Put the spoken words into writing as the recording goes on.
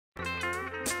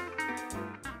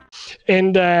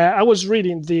And I was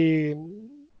reading the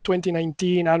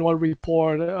 2019 annual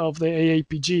report of the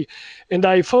AAPG, and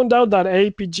I found out that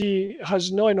AAPG has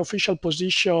no official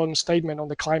position statement on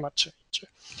the climate change.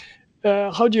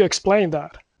 How do you explain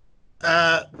that?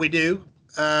 We do.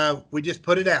 We just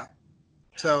put it out.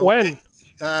 So when?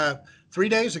 3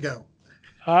 days ago.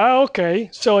 Okay.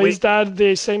 So is that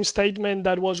the same statement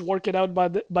that was worked out by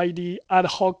the ad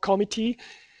hoc committee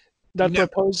that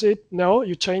proposed it? No,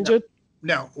 you changed it?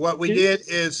 No. What we did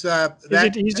is is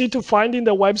it easy to find in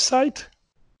the website?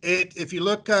 If you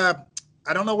look, I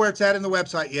don't know where it's at in the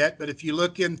website yet, but if you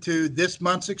look into this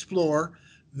month's Explorer,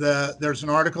 there's an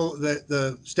article that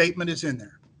the statement is in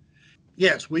there.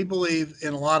 Yes, we believe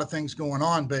in a lot of things going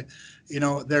on, but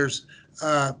there's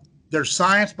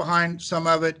science behind some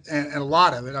of it and a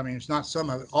lot of it. I mean, it's not some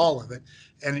of it, all of it.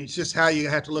 And it's just how you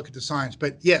have to look at the science.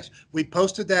 But yes, we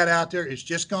posted that out there. It's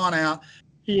just gone out.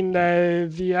 In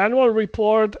the annual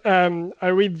report, I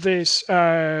read this.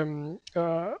 I'm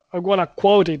going to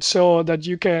quote it so that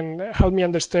you can help me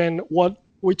understand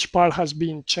which part has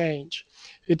been changed.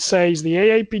 It says the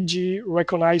AAPG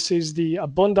recognizes the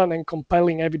abundant and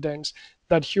compelling evidence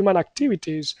that human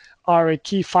activities are a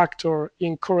key factor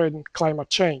in current climate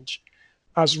change,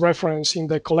 as referenced in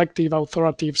the collective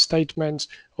authoritative statements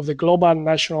of the Global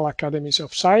National Academies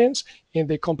of Science in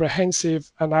the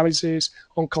comprehensive analysis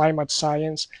on climate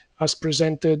science as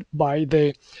presented by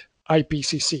the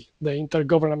IPCC, the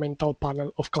Intergovernmental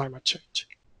Panel of Climate Change.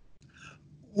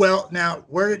 Well, now,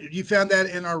 where did you found that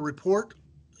in our report?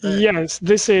 Yes,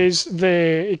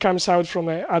 it comes out from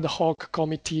an ad hoc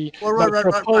committee that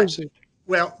proposed it.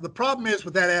 Well, the problem is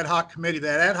with that ad hoc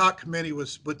committee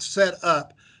was set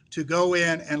up to go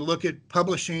in and look at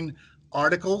publishing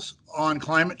articles on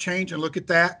climate change and look at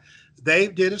that. They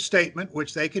did a statement,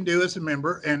 which they can do as a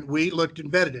member, and we looked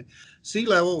and vetted it. Sea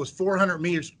level was 400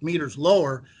 meters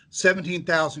lower 17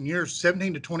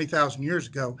 to 20,000 years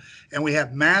ago, and we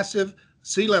have massive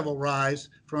sea level rise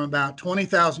from about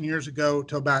 20,000 years ago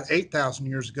to about 8,000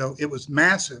 years ago. It was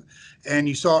massive, and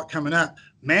you saw it coming up.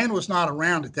 Man was not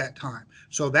around at that time,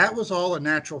 so that was all a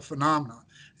natural phenomenon.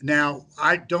 Now,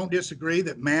 I don't disagree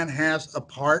that man has a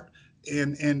part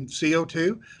in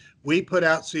CO2. We put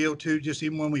out CO2 just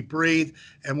even when we breathe,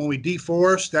 and when we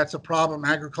deforest, that's a problem.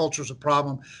 Agriculture is a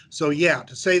problem. So yeah,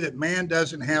 to say that man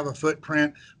doesn't have a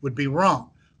footprint would be wrong.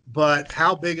 But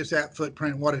how big is that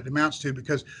footprint and what it amounts to?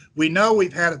 Because we know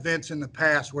we've had events in the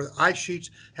past where the ice sheets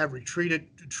have retreated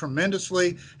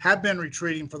tremendously, have been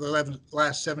retreating for the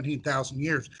last 17,000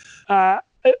 years.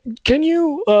 Can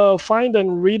you find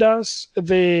and read us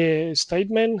the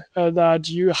statement that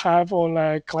you have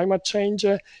on climate change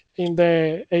in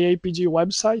the AAPG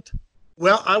website?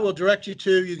 Well, I will direct you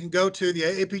can go to the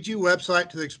AAPG website,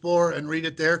 to the Explorer, and read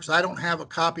it there, because I don't have a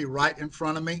copy right in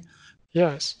front of me.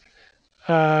 Yes.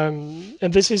 And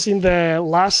this is in the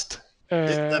last...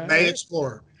 the May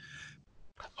Explorer.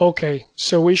 Okay,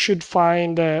 so we should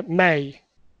find May.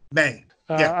 May.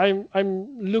 Yeah.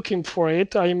 I'm looking for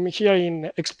it. I'm here in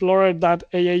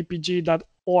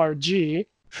explorer.aapg.org,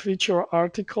 feature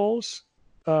articles,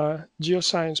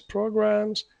 geoscience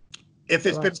programs. If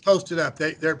it's been posted up,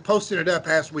 they're posting it up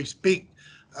as we speak.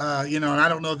 And I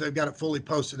don't know if they've got it fully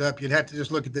posted up. You'd have to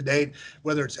just look at the date,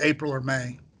 whether it's April or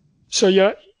May.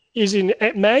 So is in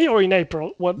May or in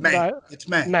April? May. It's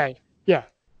May. May. Yeah.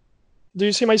 Do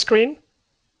you see my screen?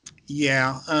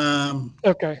 Yeah.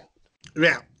 Okay.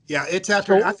 Yeah, it's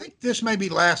after. I think this may be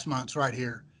last month's right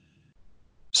here.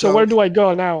 So where do I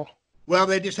go now? Well,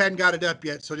 they just hadn't got it up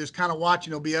yet, so just kind of watch,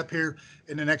 and it'll be up here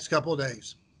in the next couple of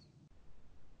days.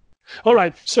 All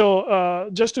right. So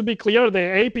just to be clear, the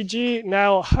AAPG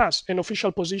now has an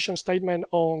official position statement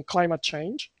on climate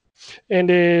change, and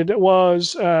it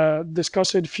was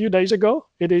discussed a few days ago.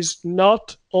 It is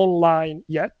not online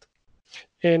yet,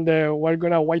 and we're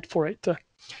going to wait for it.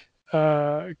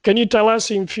 Can you tell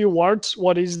us in few words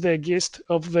what is the gist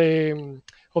of the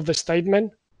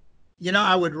statement?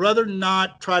 I would rather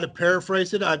not try to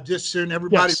paraphrase it. I'd just soon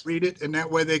everybody read it, and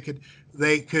that way they could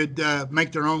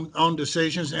make their own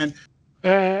decisions. And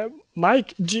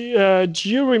Mike, do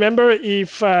you remember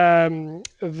if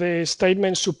the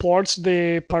statement supports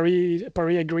the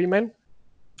Paris Agreement?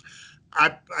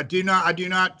 I do not.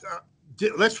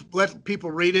 Let's let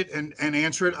people read it and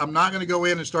answer it. I'm not going to go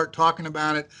in and start talking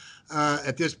about it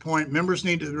at this point. Members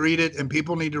need to read it, and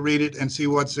people need to read it and see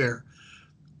what's there.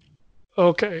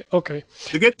 Okay.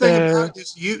 The good thing about it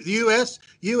is the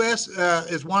U.S.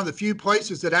 is one of the few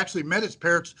places that actually met its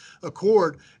Paris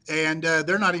Accord, and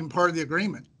they're not even part of the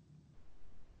agreement.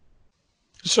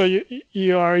 So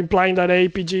you are implying that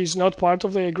AAPG is not part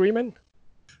of the agreement?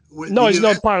 No, The it's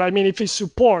U.S. not part. I mean, if it's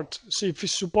support, so if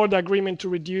it's support the agreement to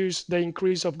reduce the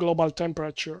increase of global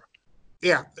temperature.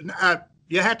 Yeah,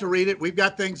 you have to read it. We've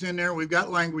got things in there. We've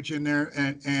got language in there,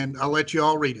 and I'll let you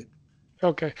all read it.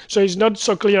 Okay, so it's not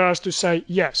so clear as to say,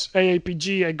 yes,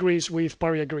 AAPG agrees with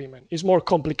Paris Agreement. It's more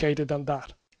complicated than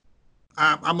that.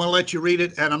 I'm going to let you read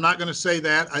it, and I'm not going to say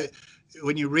that.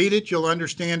 When you read it, you'll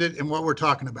understand it and what we're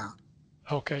talking about.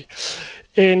 Okay.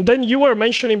 And then you were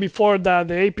mentioning before that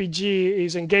the APG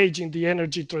is engaged in the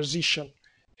energy transition.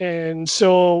 And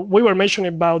so we were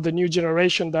mentioning about the new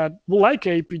generation that would like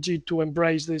APG to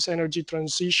embrace this energy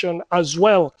transition as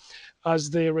well as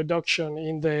the reduction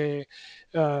in the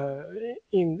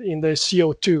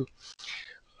CO2.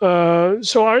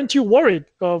 So aren't you worried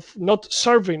of not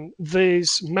serving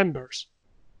these members?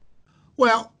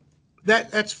 Well,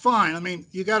 that's fine. I mean,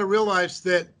 you got to realize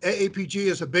that AAPG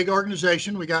is a big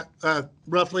organization. We got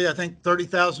roughly, I think,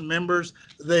 30,000 members.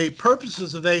 The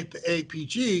purposes of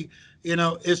AAPG,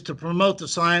 is to promote the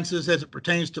sciences as it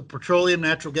pertains to petroleum,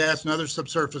 natural gas, and other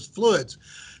subsurface fluids.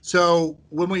 So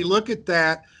when we look at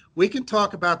that, we can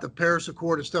talk about the Paris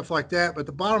Accord and stuff like that, but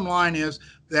the bottom line is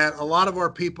that a lot of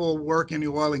our people work in the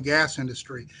oil and gas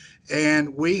industry,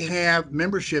 and we have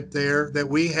membership there that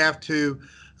we have to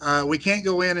we can't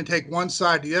go in and take one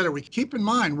side to the other. We keep in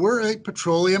mind we're a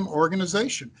petroleum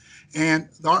organization, and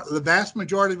the vast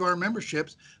majority of our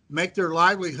memberships make their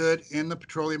livelihood in the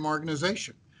petroleum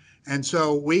organization. And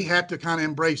so we have to kind of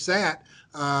embrace that.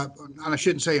 And I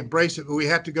shouldn't say embrace it, but we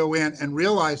have to go in and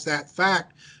realize that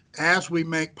fact as we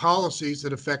make policies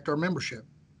that affect our membership.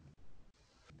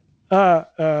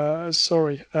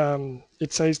 Sorry.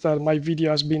 It says that my video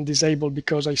has been disabled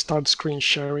because I start screen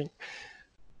sharing.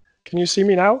 Can you see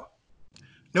me now?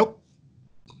 Nope.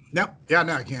 Nope. Yeah,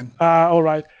 now I can. All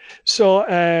right. So,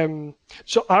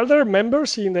 so are there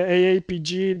members in the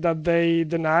AAPG that they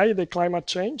deny the climate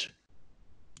change?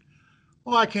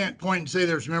 Well, I can't point and say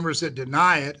there's members that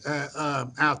deny it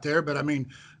out there, but I mean,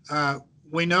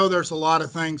 we know there's a lot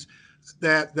of things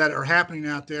that are happening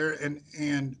out there, and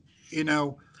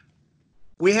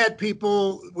we've got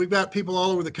people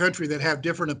all over the country that have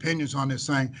different opinions on this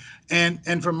thing.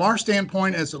 And from our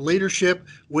standpoint as a leadership,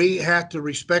 we have to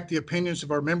respect the opinions of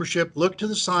our membership, look to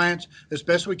the science as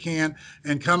best we can,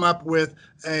 and come up with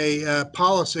a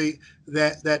policy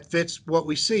that fits what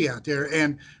we see out there.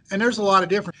 And there's a lot of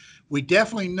different. We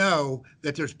definitely know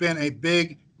that there's been a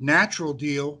big natural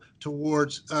deal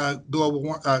towards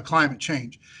global climate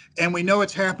change. And we know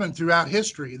it's happened throughout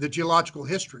history, the geological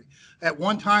history. At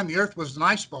one time, the Earth was an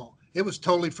ice ball. It was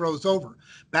totally froze over.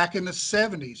 Back in the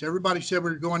 70s, everybody said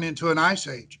we were going into an ice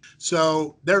age.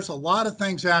 So there's a lot of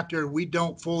things out there we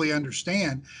don't fully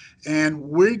understand. And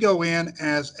we go in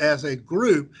as a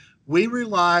group, we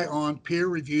rely on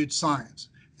peer-reviewed science.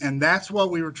 And that's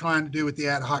what we were trying to do with the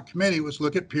ad hoc committee, was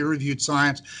look at peer-reviewed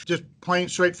science, just plain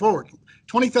straightforward.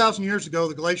 20,000 years ago,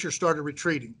 the glaciers started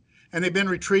retreating, and they've been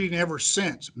retreating ever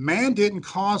since. Man didn't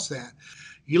cause that.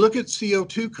 You look at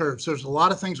CO2 curves, there's a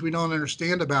lot of things we don't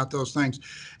understand about those things.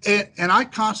 And I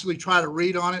constantly try to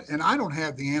read on it, and I don't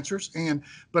have the answers.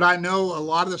 But I know a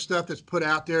lot of the stuff that's put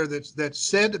out there that's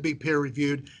said to be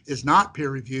peer-reviewed is not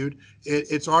peer-reviewed.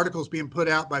 It's articles being put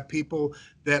out by people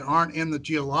that aren't in the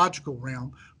geological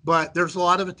realm. But there's a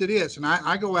lot of it that is. And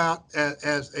I go out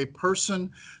as a person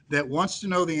that wants to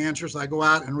know the answers. I go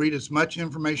out and read as much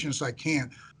information as I can.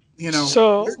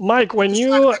 So, Mike, when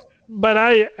you, but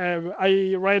I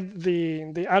read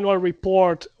the annual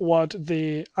report, what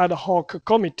the ad hoc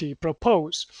committee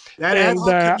proposed. That ad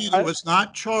hoc committee was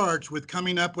not charged with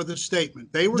coming up with a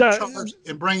statement. They were charged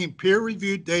in bringing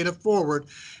peer-reviewed data forward,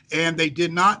 and they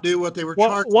did not do what they were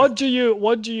charged with.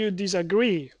 What do you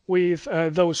disagree with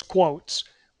those quotes?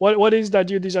 What is that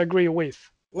you disagree with?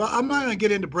 Well, I'm not going to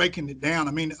get into breaking it down.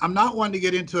 I mean, I'm not one to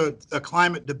get into a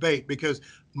climate debate because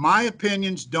my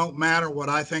opinions don't matter what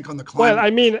I think on the climate. Well,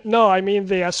 I mean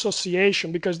the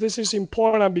association, because this is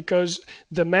important, because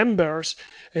the members,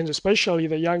 and especially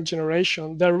the young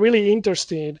generation, they're really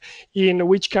interested in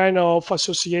which kind of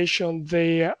association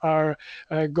they are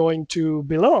going to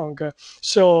belong.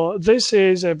 So this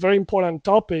is a very important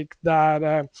topic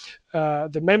that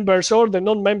the members or the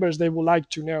non-members, they would like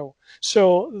to know.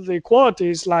 So the quote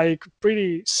is like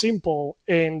pretty simple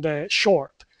and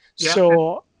short. Yeah.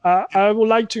 So I would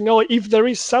like to know if there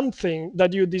is something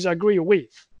that you disagree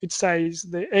with. It says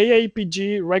the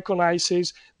AAPG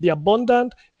recognizes the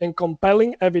abundant and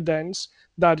compelling evidence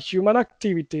that human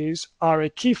activities are a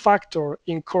key factor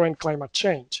in current climate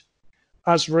change,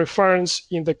 as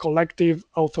referenced in the collective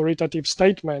authoritative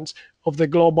statements of the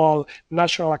Global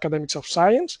National Academics of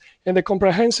Science and the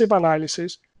comprehensive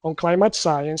analysis on climate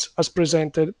science as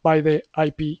presented by the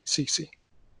IPCC.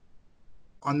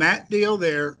 On that deal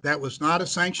there, that was not a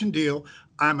sanctioned deal.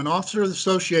 I'm an officer of the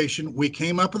association. We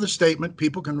came up with a statement.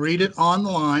 People can read it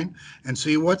online and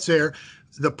see what's there.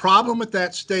 The problem with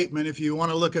that statement, if you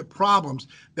want to look at problems,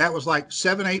 that was like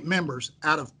 7, 8 members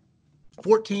out of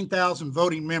 14,000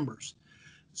 voting members.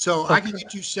 So I can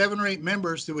get you 7 or 8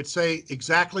 members that would say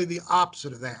exactly the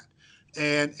opposite of that.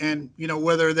 And you know,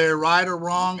 whether they're right or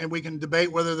wrong, and we can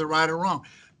debate whether they're right or wrong.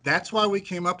 That's why we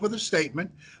came up with a statement.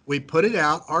 We put it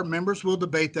out. Our members will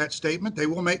debate that statement. They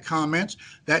will make comments.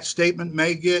 That statement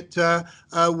may get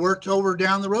worked over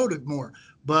down the road more,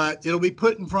 but it'll be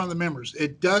put in front of the members.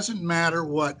 It doesn't matter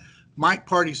what Mike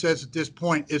Party says at this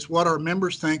point. It's what our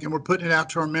members think, and we're putting it out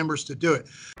to our members to do it.